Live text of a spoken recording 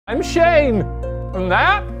I'm Shane. And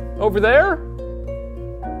that over there?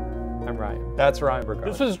 I'm Ryan. That's Ryan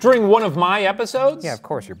Bergara. This was during one of my episodes? Yeah, of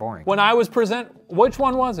course, you're boring. When I was which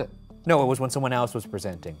one was it? No, it was when someone else was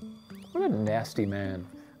presenting. What a nasty man.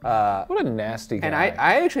 What a nasty guy. And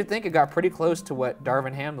I actually think it got pretty close to what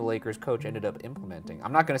Darvin Ham, the Lakers coach, ended up implementing.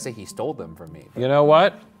 I'm not going to say he stole them from me. You know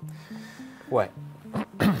what? What?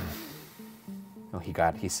 Oh, he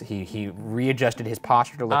readjusted his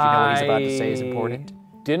posture to let you know what he's about to say is important.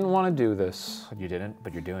 Didn't want to do this. You didn't,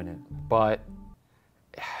 but you're doing it. But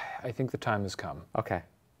I think the time has come. Okay.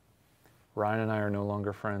 Ryan and I are no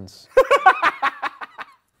longer friends.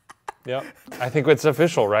 Yep. I think it's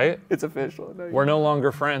official, right? It's official. No, we're no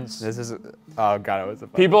longer friends. This is, oh God, it was a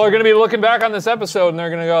fun People are going to be looking back on this episode and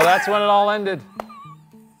they're going to go, that's when it all ended.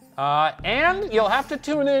 And you'll have to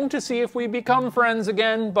tune in to see if we become friends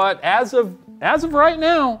again. But as of right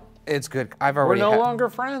now, it's good. We're no longer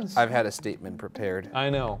friends. I've had a statement prepared.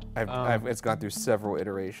 I know. It's gone through several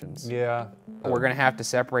iterations. Yeah. We're going to have to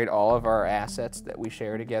separate all of our assets that we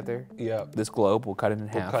share together. Yeah. This globe, we'll cut it in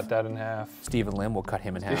half. We'll cut that in half. Stephen Lim will cut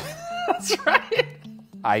him in half. That's right.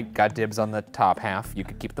 I got dibs on the top half. You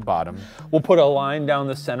could keep the bottom. We'll put a line down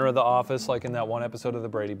the center of the office like in that one episode of The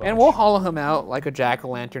Brady Bunch. And we'll hollow him out like a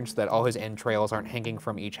jack-o'-lantern so that all his entrails aren't hanging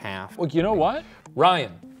from each half. Well, you know what?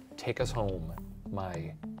 Ryan, take us home,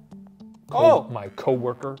 my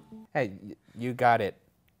co-worker. Hey, you got it,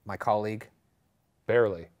 my colleague.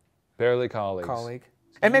 Barely colleagues.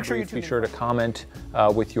 And make sure you be sure to comment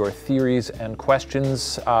with your theories and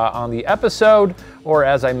questions on the episode, or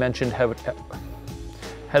as I mentioned,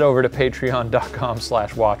 head over to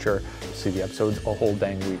patreon.com/watcher to see the episodes a whole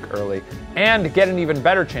dang week early and get an even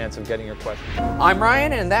better chance of getting your questions. I'm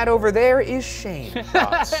Ryan, and that over there is Shane.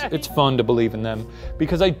 It's fun to believe in them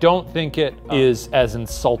because I don't think it is as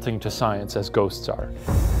insulting to science as ghosts are.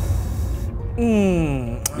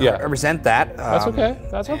 Yeah, I resent that. That's okay.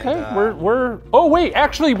 That's okay. We're. Oh wait,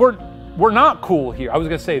 actually, we're not cool here. I was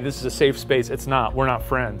gonna say this is a safe space. It's not. We're not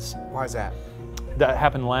friends. Why is that? That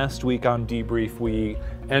happened last week on Debrief. We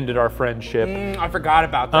ended our friendship. I forgot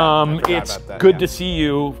about that. It's good to see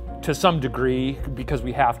you to some degree because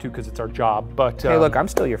we have to because it's our job. But hey, look, I'm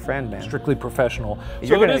still your friend, man. Strictly professional.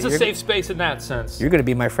 So it is a safe space in that sense. You're gonna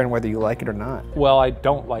be my friend whether you like it or not. Well, I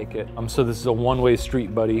don't like it. So this is a one-way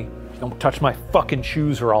street, buddy. Don't touch my fucking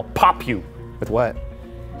shoes or I'll pop you. With what?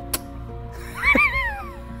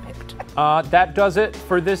 That does it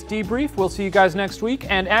for this debrief. We'll see you guys next week.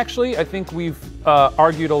 And actually, I think we've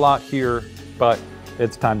argued a lot here, but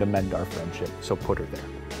it's time to mend our friendship. So put her there.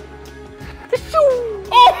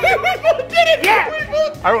 Oh, we both did it! Yeah!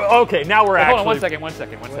 Okay, now we're actually... Hold on, one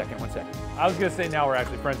second. I was gonna say now we're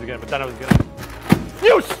actually friends again, but then I was gonna...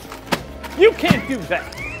 You can't do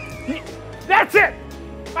that! That's it!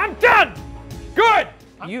 I'm done! Good!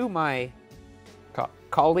 You, my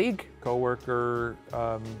colleague? Co-worker,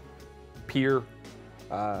 peer,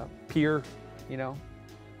 you know,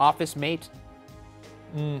 office mate.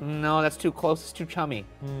 No, that's too close. It's too chummy.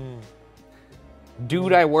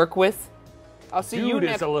 Dude I work with. I'll see you next.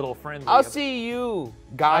 Dude is a little friendly. I'll see you,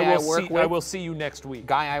 guy I work with. I will see you next week.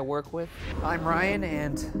 Guy I work with. I'm Ryan,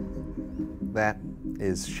 and that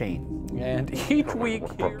is Shane. And each week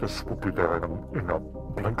here... This will be there in a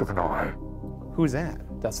blink of an eye. Who's that?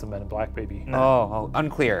 That's the Men in Black, baby. Oh,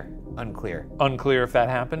 unclear. Unclear if that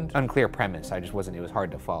happened? Unclear premise. It was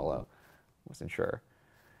hard to follow. Wasn't sure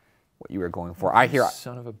what you were going for. I hear...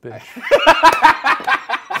 Son of a bitch.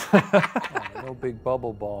 No big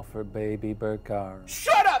bubble ball for baby Bergara.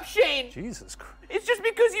 Shut up, Shane! Jesus Christ. It's just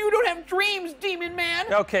because you don't have dreams, demon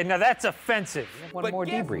man! Okay, now that's offensive. One more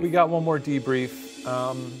debrief. We got one more debrief.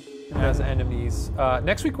 As enemies.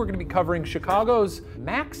 Next week we're going to be covering Chicago's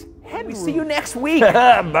Max Headroom. We see you next week.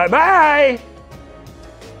 Bye-bye.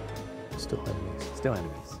 Still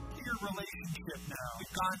enemies. Your relationship now.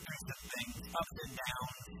 We've gone through some things, ups and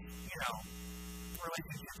downs. You know,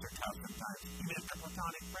 relationships are tough sometimes. Even if they're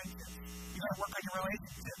platonic friendships. You gotta work on your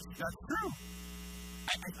relationships. That's true.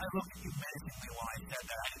 I looked at you menacingly while I said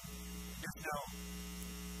that. There's no...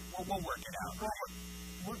 We'll work it out.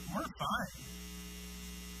 We're fine.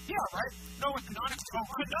 Yeah, right? No,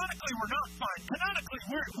 canonically we're not fine. Canonically,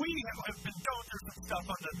 we have been going through some stuff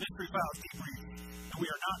on the Mystery Files debrief, and we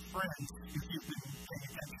are not friends if you've been paying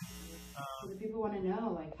attention. The people want to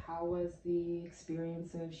know, like, how was the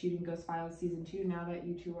experience of shooting Ghost Files Season 2 now that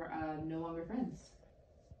you two are no longer friends?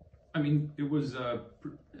 I mean, it was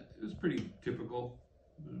pretty typical,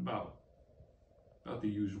 about the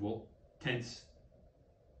usual. Tense.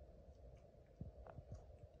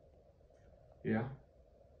 Yeah.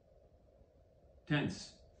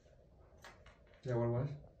 Tense. Is that what it was?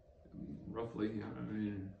 Roughly, yeah. I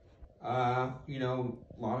mean, You know,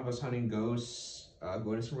 a lot of us hunting ghosts,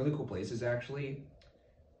 going to some really cool places actually,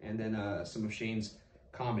 and then some of Shane's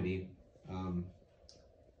comedy.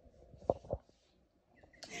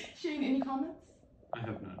 Shane, any comments? I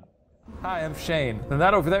have none. Hi, I'm Shane, and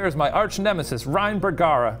that over there is my arch nemesis, Ryan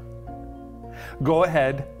Bergara. Go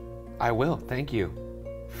ahead. I will, thank you.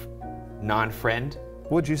 Non-friend?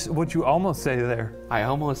 What'd you almost say there? I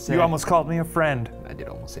almost said... You almost called me a friend. I did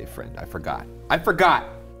almost say friend. I forgot. I forgot!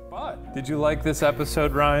 But did you like this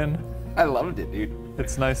episode, Ryan? I loved it, dude.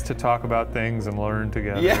 It's nice to talk about things and learn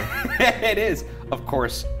together. Yeah, it is. Of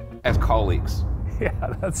course, as colleagues. Yeah,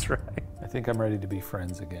 that's right. I think I'm ready to be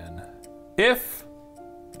friends again. If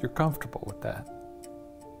you're comfortable with that.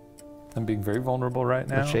 I'm being very vulnerable right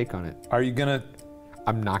now. Let's shake on it. Are you gonna...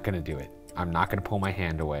 I'm not gonna do it. I'm not gonna pull my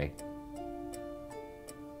hand away.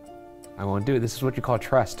 I won't do it. This is what you call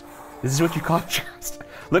trust. This is what you call trust.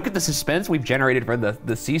 Look at the suspense we've generated for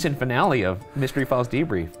the season finale of Mystery Files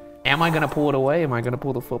Debrief. Am I gonna pull it away? Am I gonna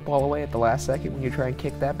pull the football away at the last second when you try and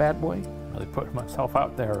kick that bad boy? I'm really putting myself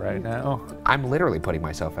out there right now. I'm literally putting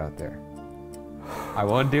myself out there. I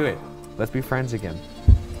won't do it. Let's be friends again.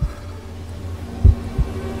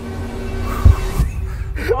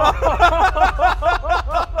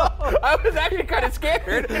 I was actually kind of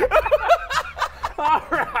scared. All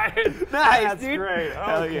right. Nice, That's dude. great.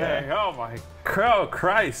 Hell Okay. yeah. Oh my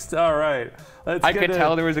Christ. All right. I could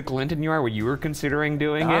tell there was a glint in your eye when you were considering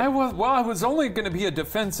doing it. I was only going to be a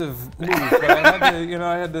defensive move, but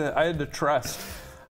I had to, I had to trust.